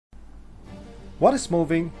What is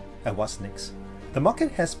moving and what's next? The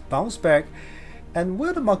market has bounced back, and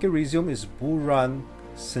will the market resume its bull run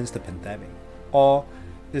since the pandemic? Or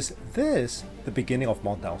is this the beginning of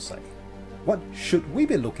more downside? What should we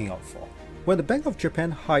be looking out for? When the Bank of Japan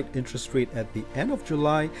hiked interest rate at the end of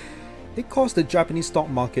July, it caused the Japanese stock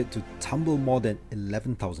market to tumble more than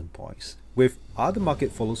 11,000 points, with other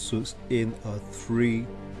market follow suits in a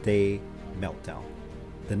 3-day meltdown.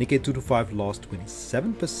 The Nikkei 225 lost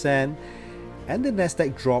 27%, and the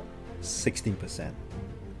Nasdaq dropped 16%.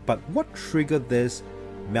 But what triggered this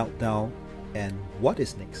meltdown, and what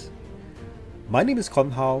is next? My name is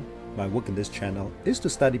Con Hao. My work in this channel is to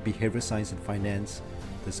study behavior science and finance,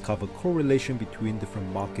 discover correlation between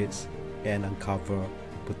different markets, and uncover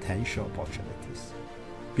potential opportunities.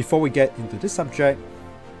 Before we get into this subject,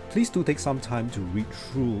 please do take some time to read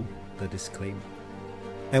through the disclaimer.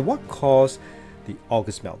 And what caused the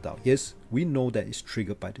August meltdown? Yes, we know that it's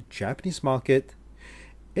triggered by the Japanese market.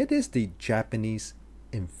 It is the Japanese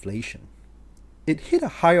inflation. It hit a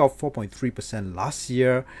high of 4.3% last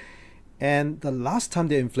year, and the last time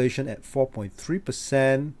the inflation at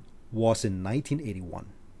 4.3% was in 1981.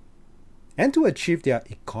 And to achieve their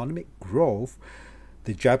economic growth,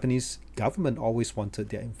 the Japanese government always wanted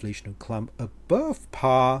their inflation to climb above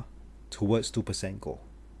par towards 2% goal,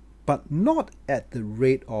 but not at the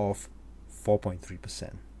rate of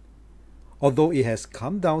 4.3%. Although it has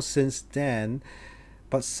come down since then,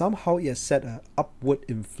 but somehow it has set an upward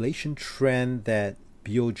inflation trend that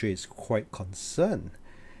BOJ is quite concerned,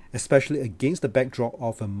 especially against the backdrop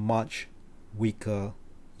of a much weaker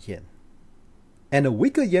yen. And a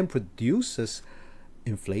weaker yen produces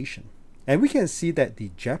inflation. And we can see that the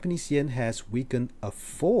Japanese yen has weakened a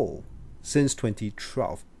fold since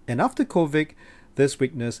 2012. And after COVID, this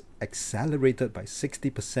weakness accelerated by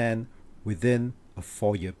 60% within a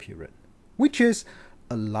 4-year period, which is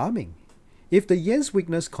alarming. If the yen's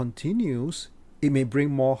weakness continues, it may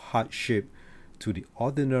bring more hardship to the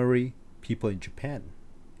ordinary people in Japan.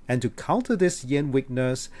 And to counter this yen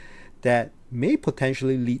weakness that may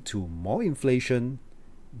potentially lead to more inflation,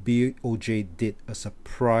 BOJ did a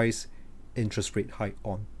surprise interest rate hike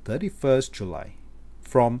on 31st July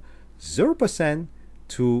from 0%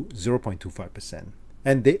 to 0.25%.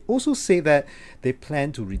 And they also say that they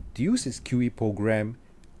plan to reduce its QE program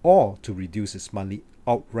or to reduce its monthly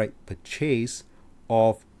outright purchase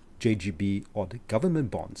of JGB or the government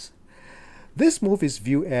bonds. This move is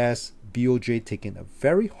viewed as BOJ taking a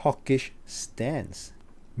very hawkish stance,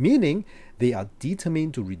 meaning they are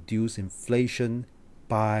determined to reduce inflation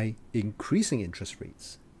by increasing interest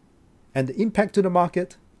rates. And the impact to the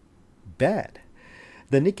market? Bad.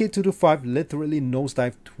 The Nikkei 225 literally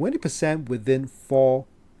nosedived 20% within 4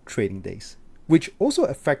 trading days, which also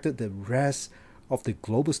affected the rest of the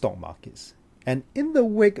global stock markets. And in the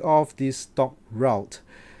wake of this stock rout,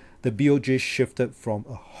 the BOJ shifted from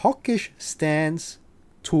a hawkish stance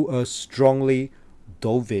to a strongly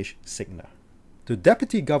dovish signal. The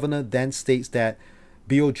deputy governor then states that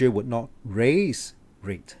BOJ would not raise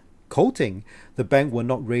rate, quoting, "The bank will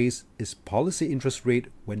not raise its policy interest rate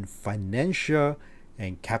when financial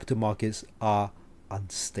and capital markets are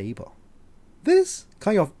unstable." This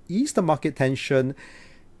kind of eased the market tension,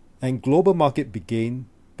 and global market began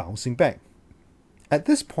bouncing back. At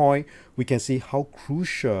this point, we can see how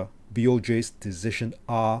crucial BOJ's decisions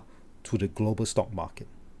are to the global stock market.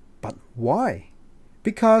 But why?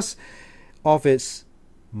 Because of its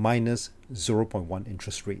minus 0.1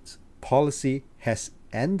 interest rates policy has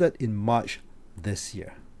ended in March this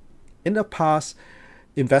year. In the past,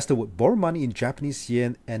 investors would borrow money in Japanese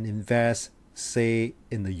yen and invest, say,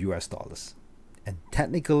 in the US dollars. And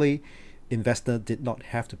technically, investors did not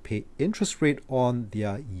have to pay interest rate on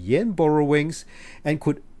their yen borrowings and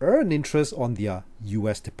could earn interest on their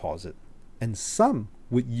US deposit. And some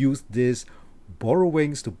would use these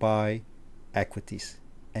borrowings to buy equities.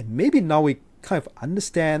 And maybe now we kind of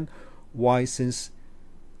understand why since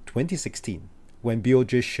 2016, when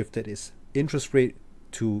BOJ shifted its interest rate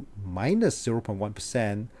to minus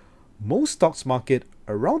 0.1%, most stocks market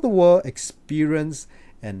around the world experience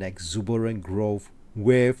an exuberant growth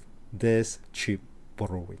with these cheap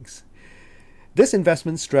borrowings. This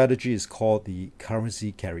investment strategy is called the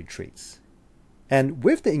currency carry trades. And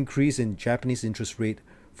with the increase in Japanese interest rate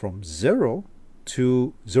from 0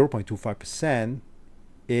 to 0.25%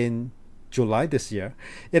 in July this year,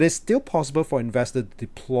 it is still possible for investors to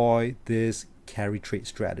deploy this carry trade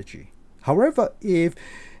strategy. However, if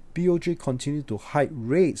BOJ continues to hike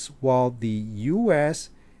rates while the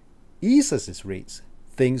US eases its rates,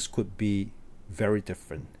 things could be very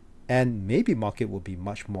different, and maybe market will be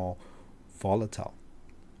much more volatile.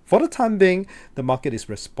 For the time being, the market is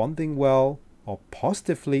responding well or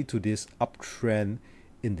positively to this uptrend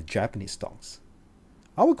in the Japanese stocks.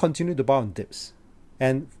 I will continue to buy on dips.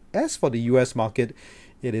 And as for the US market,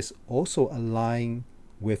 it is also aligned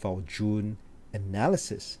with our June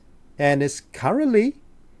analysis and is currently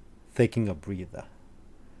taking a breather.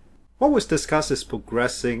 What was discussed is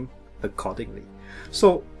progressing accordingly.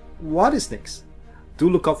 So what is next? Do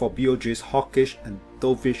look out for BOJ's hawkish and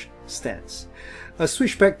dovish stance. A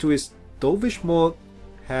switch back to its dovish mode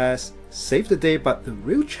has saved the day, but the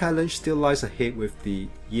real challenge still lies ahead with the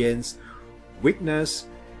yen's weakness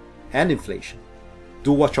and inflation.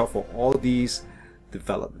 Do watch out for all these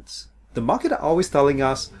developments. The market are always telling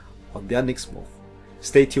us on their next move.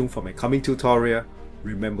 Stay tuned for my coming tutorial.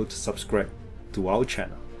 Remember to subscribe to our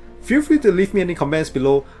channel. Feel free to leave me any comments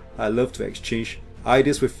below. I love to exchange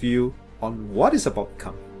ideas with you on what is about to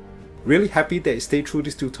come. Really happy that you stayed through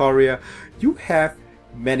this tutorial. You have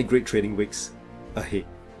many great trading weeks ahead.